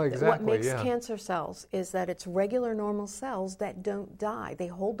operates. Well, exactly, what makes cancer cells is that it's regular normal cells that don't die. They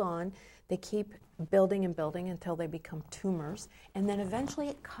hold on, they keep building and building until they become tumors, and then eventually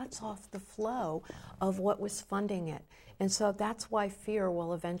it cuts off the flow of what was funding it. And so that's why fear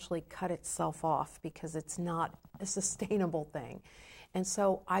will eventually cut itself off, because it's not a sustainable thing. And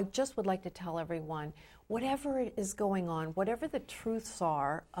so I just would like to tell everyone, whatever is going on, whatever the truths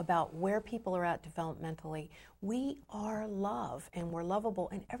are about where people are at developmentally, we are love, and we're lovable,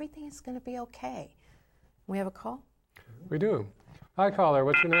 and everything is going to be okay. We have a call? We do. Hi, caller.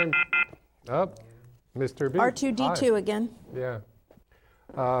 What's your name? Mr. B. R2D2 Hi. Again. Yeah.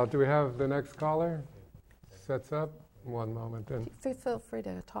 Do we have the next caller? Sets up? One moment then. Feel free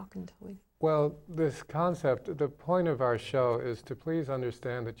to talk until we... Well, this concept, the point of our show is to please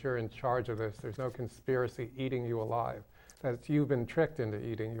understand that you're in charge of this. There's no conspiracy eating you alive. That you've been tricked into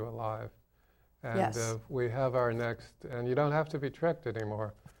eating you alive. And Yes. we have our next, and you don't have to be tricked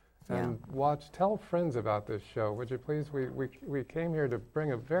anymore. And tell friends about this show, would you please? We came here to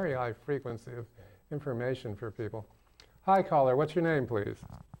bring a very high frequency of information for people. Hi, caller. What's your name, please?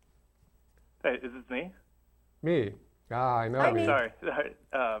 Hey, is this me? Me. I know Hi, you. me. Sorry.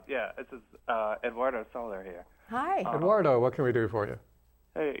 Yeah, this is Eduardo Soler here. Hi. Eduardo, what can we do for you?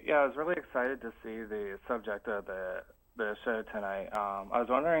 Hey, yeah, I was really excited to see the subject of the show tonight. I was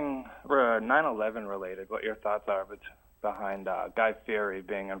wondering, 9/11 related, what your thoughts are behind Guy Fieri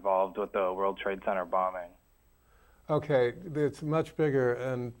being involved with the World Trade Center bombing. Okay, it's much bigger,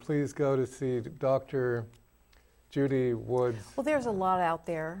 and please go to see Dr. Judy Woods. Well, there's a lot out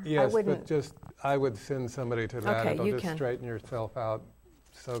there. Yes, I wouldn't. but just I would send somebody to that. Okay, It'll you just can. straighten yourself out.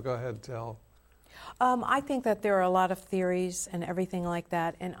 So go ahead, tell. I think that there are a lot of theories and everything like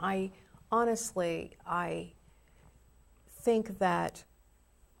that, and I think that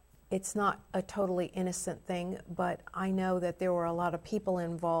it's not a totally innocent thing, but I know that there were a lot of people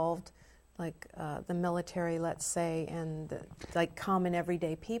involved, like the military, let's say, and like common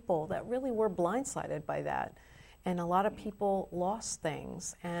everyday people that really were blindsided by that. And a lot of people lost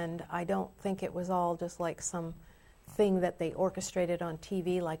things, and I don't think it was all just like some thing that they orchestrated on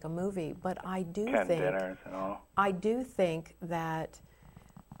TV like a movie, but I do Ken think dinners and all. I do think that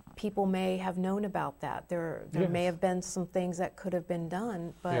people may have known about that. There may Yes. have been some things that could have been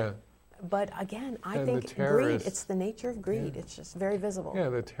done, but Yeah. but again, I And think the greed, terrorists- it's the nature of greed. It's just very visible. Yeah,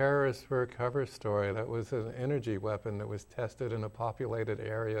 the terrorists were a cover story. That was an energy weapon that was tested in a populated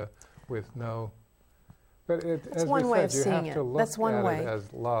area with no. But as one we way said, of you seeing have it. to look That's one at way. it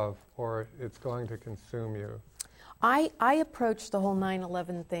as love, or it's going to consume you. I approached the whole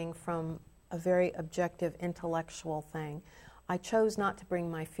 9/11 thing from a very objective intellectual thing. I chose not to bring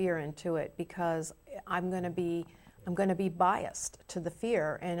my fear into it because I'm going to be biased to the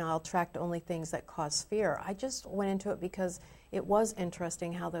fear, and I'll attract only things that cause fear. I just went into it because it was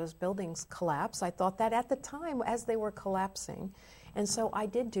interesting how those buildings collapse. I thought that at the time as they were collapsing, and so I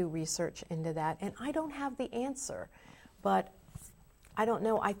did do research into that, and I don't have the answer, but I don't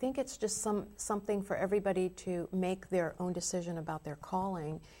know. I think it's just something for everybody to make their own decision about their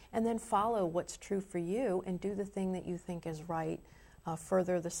calling and then follow what's true for you and do the thing that you think is right,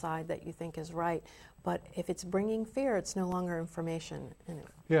 further the side that you think is right. But if it's bringing fear, it's no longer information.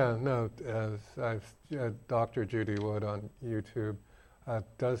 Yeah, no, Dr. Judy Wood on YouTube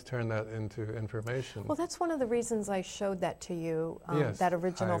does turn that into information. Well, that's one of the reasons I showed that to you, Yes, that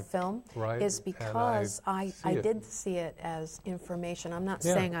original film, right, is because and I see did see it as information. I'm not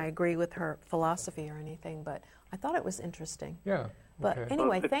Yeah. saying I agree with her philosophy or anything, but I thought it was interesting. Yeah. But okay.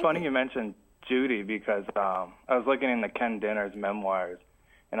 anyway, It's thank funny you. you mentioned Judy because I was looking in the Ken Dinner's memoirs,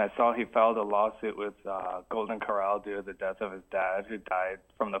 and I saw he filed a lawsuit with Golden Corral due to the death of his dad, who died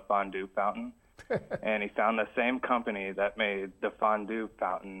from the fondue fountain. And he found the same company that made the fondue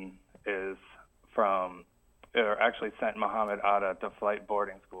fountain is from, or actually sent Muhammad Atta to flight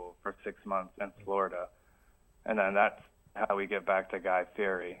boarding school for 6 months in Florida. And then that's how we get back to Guy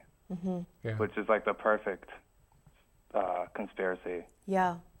Fieri, Yeah. which is like the perfect conspiracy.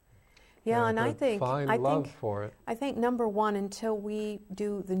 Yeah. Yeah, and I but think find love for it. I think number one, until we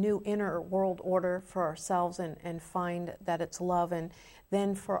do the new inner world order for ourselves and find that it's love, and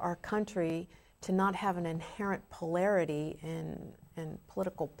then for our country to not have an inherent polarity in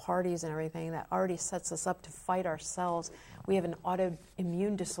political parties and everything that already sets us up to fight ourselves. We have an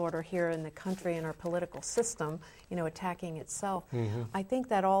autoimmune disorder here in the country and our political system, attacking itself. I think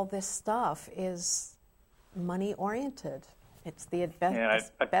that all this stuff is money oriented. It's the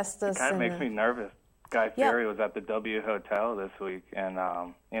asbestos. It kind of makes me nervous. Guy Fieri was at the W Hotel this week, and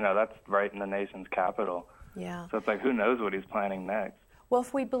that's right in the nation's capital. Yeah. So it's like, who knows what he's planning next? Well,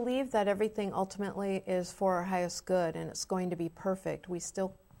 if we believe that everything ultimately is for our highest good and it's going to be perfect, we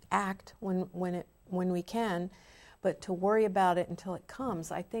still act when we can. But to worry about it until it comes,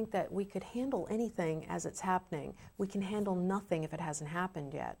 I think that we could handle anything as it's happening. We can handle nothing if it hasn't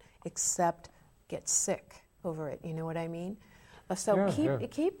happened yet, except get sick over it. You know what I mean? So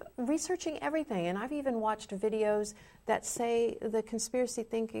keep researching everything. And I've even watched videos that say the conspiracy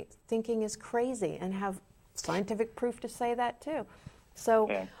thinking is crazy and have scientific proof to say that too.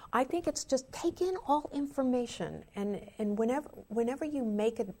 So I think it's just take in all information, and whenever you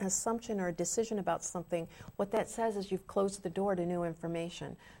make an assumption or a decision about something, what that says is you've closed the door to new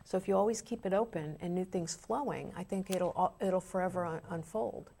information. So if you always keep it open and new things flowing, I think it'll forever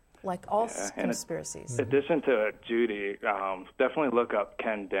unfold, like all conspiracies. In addition to Judy, definitely look up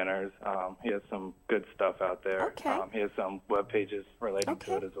Ken Dinners. He has some good stuff out there. Okay. He has some web pages relating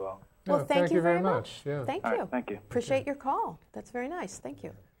to it as well. Well, Yeah, thank you very much. Yeah. Thank All you. right, thank you. Appreciate your call. That's very nice. Thank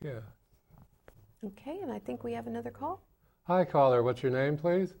you. Yeah. Okay, and I think we have another call. Hi, caller. What's your name,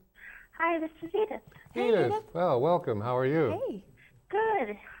 please? Hi, this is Edith. Hey, Edith. Well, welcome. How are you? Hey.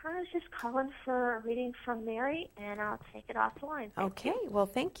 Good. I was just calling for a reading from Mary, and I'll take it offline. Okay, well,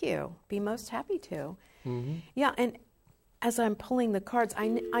 thank you. Be most happy to. Mm-hmm. Yeah, and as I'm pulling the cards,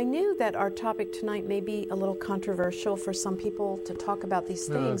 I knew that our topic tonight may be a little controversial for some people to talk about these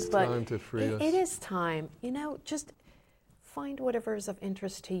things, it's but time to free us. it is time. You know, just find whatever is of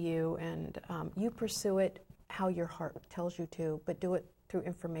interest to you, and you pursue it how your heart tells you to, but do it through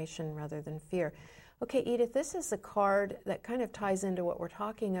information rather than fear. Okay, Edith, this is a card that kind of ties into what we're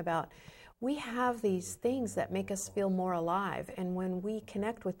talking about. We have these things that make us feel more alive, and when we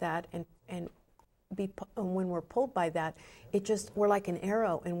connect with that and when we're pulled by that, we're like an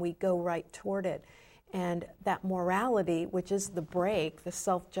arrow and we go right toward it. And that morality, which is the brake, the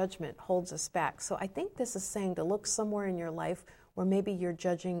self-judgment, holds us back. So I think this is saying to look somewhere in your life where maybe you're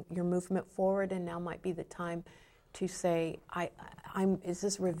judging your movement forward, and now might be the time to say, is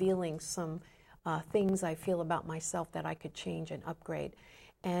this revealing some things I feel about myself that I could change and upgrade?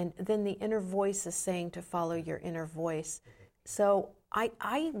 And then the inner voice is saying to follow your inner voice. So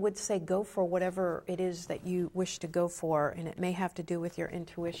I would say go for whatever it is that you wish to go for, and it may have to do with your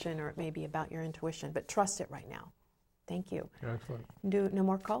intuition, or it may be about your intuition, but trust it right now. Thank you. Excellent. No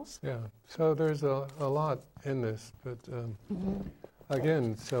more calls? Yeah, so there's a lot in this, but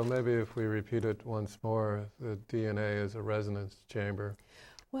again, so maybe if we repeat it once more, the DNA is a resonance chamber.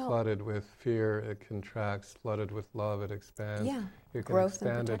 Flooded with fear, it contracts. Flooded with love, it expands. Yeah, you can growth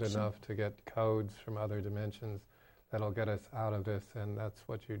and expand it protection. enough to get codes from other dimensions that'll get us out of this, and that's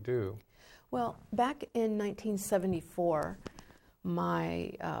what you do. Well, back in 1974,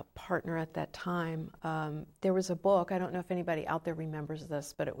 my partner at that time, there was a book, I don't know if anybody out there remembers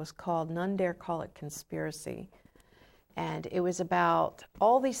this, but it was called None Dare Call It Conspiracy. And it was about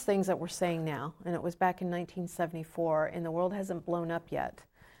all these things that we're saying now, and it was back in 1974, and the world hasn't blown up yet.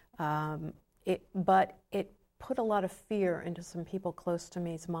 But it put a lot of fear into some people close to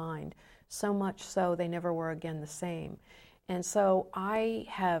me's mind, so much so they never were again the same. And so I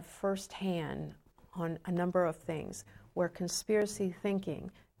have firsthand on a number of things where conspiracy thinking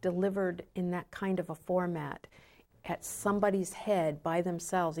delivered in that kind of a format at somebody's head by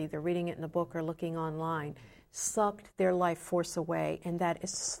themselves, either reading it in a book or looking online, sucked their life force away. And that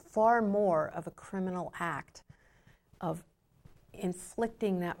is far more of a criminal act of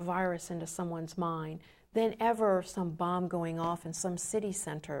inflicting that virus into someone's mind than ever some bomb going off in some city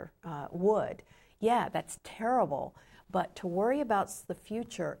center would. Yeah, that's terrible. But to worry about the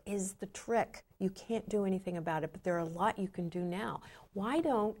future is the trick. You can't do anything about it, but there are a lot you can do now. Why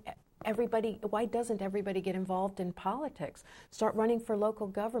doesn't everybody get involved in politics? Start running for local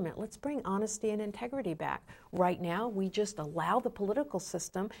government. Let's bring honesty and integrity back. Right now, we just allow the political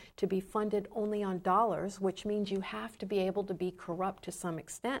system to be funded only on dollars, which means you have to be able to be corrupt to some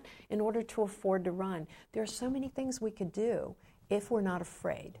extent in order to afford to run. There are so many things we could do if we're not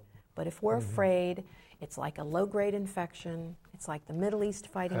afraid. But if we're afraid, it's like a low-grade infection. It's like the Middle East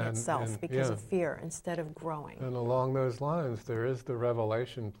fighting itself because of fear instead of growing. And along those lines, there is the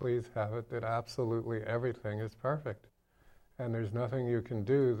revelation, please have it, that absolutely everything is perfect. And there's nothing you can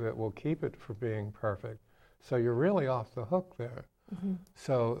do that will keep it from being perfect. So you're really off the hook there. Mm-hmm.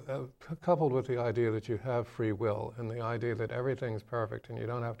 So coupled with the idea that you have free will and the idea that everything's perfect and you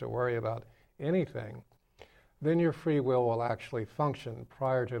don't have to worry about anything, then your free will will actually function.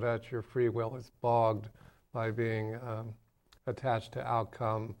 Prior to that, your free will is bogged by being attached to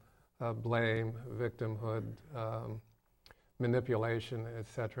outcome, blame, victimhood, manipulation,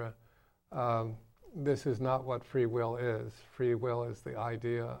 etc. This is not what free will is. Free will is the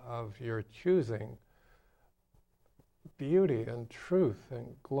idea of your choosing beauty and truth and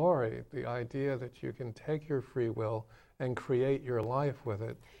glory, the idea that you can take your free will and create your life with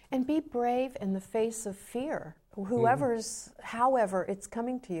it. And be brave in the face of fear. However it's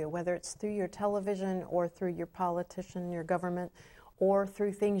coming to you, whether it's through your television or through your politician, your government, or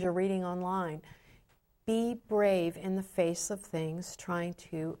through things you're reading online. Be brave in the face of things trying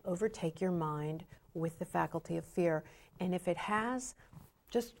to overtake your mind with the faculty of fear. And if it has,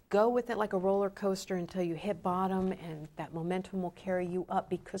 just go with it like a roller coaster until you hit bottom, and that momentum will carry you up,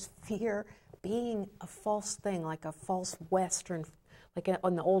 because fear, being a false thing, like a false Western, like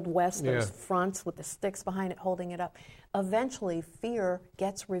on the Old West, those fronts with the sticks behind it holding it up. Eventually, fear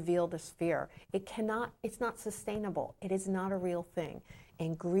gets revealed as fear. It's not sustainable. It is not a real thing.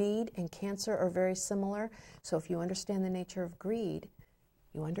 And greed and cancer are very similar. So if you understand the nature of greed,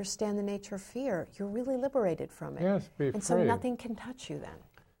 you understand the nature of fear, you're really liberated from it. Yes, be free. And so nothing can touch you then.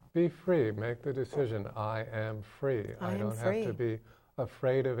 Be free. Make the decision. I am free. I don't have to be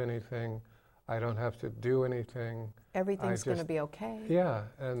afraid of anything. I don't have to do anything. Everything's going to be okay. Yeah,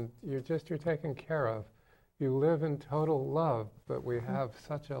 and you're taken care of. You live in total love, but we have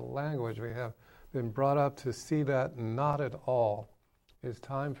such a language. We have been brought up to see that not at all. It's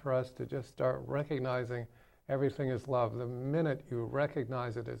time for us to just start recognizing everything is love. The minute you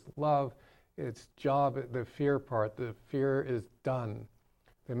recognize it as love, its job, the fear part, the fear is done.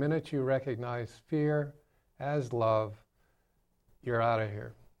 The minute you recognize fear as love, you're out of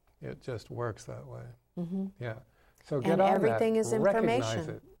here. It just works that way. Mm-hmm. Yeah. So get and on everything that. is Recognize information.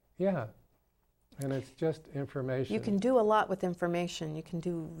 it. Yeah. And it's just information. You can do a lot with information. You can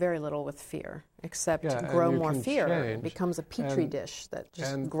do very little with fear, except Yeah, grow and you more can fear. change. It becomes a petri And- dish that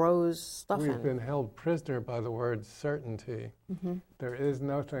just and grows stuff We've in. been held prisoner by the word certainty. Mm-hmm. There is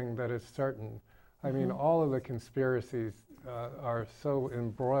nothing that is certain. I mean, all of the conspiracies are so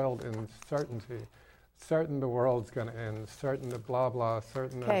embroiled in certainty. Certain the world's going to end, certain the blah blah,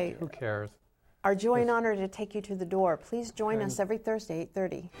 certain Okay. who cares. Our joy and honor to take you to the door. Please join us every Thursday,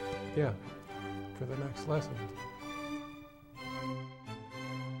 8:30. Yeah, for the next lesson.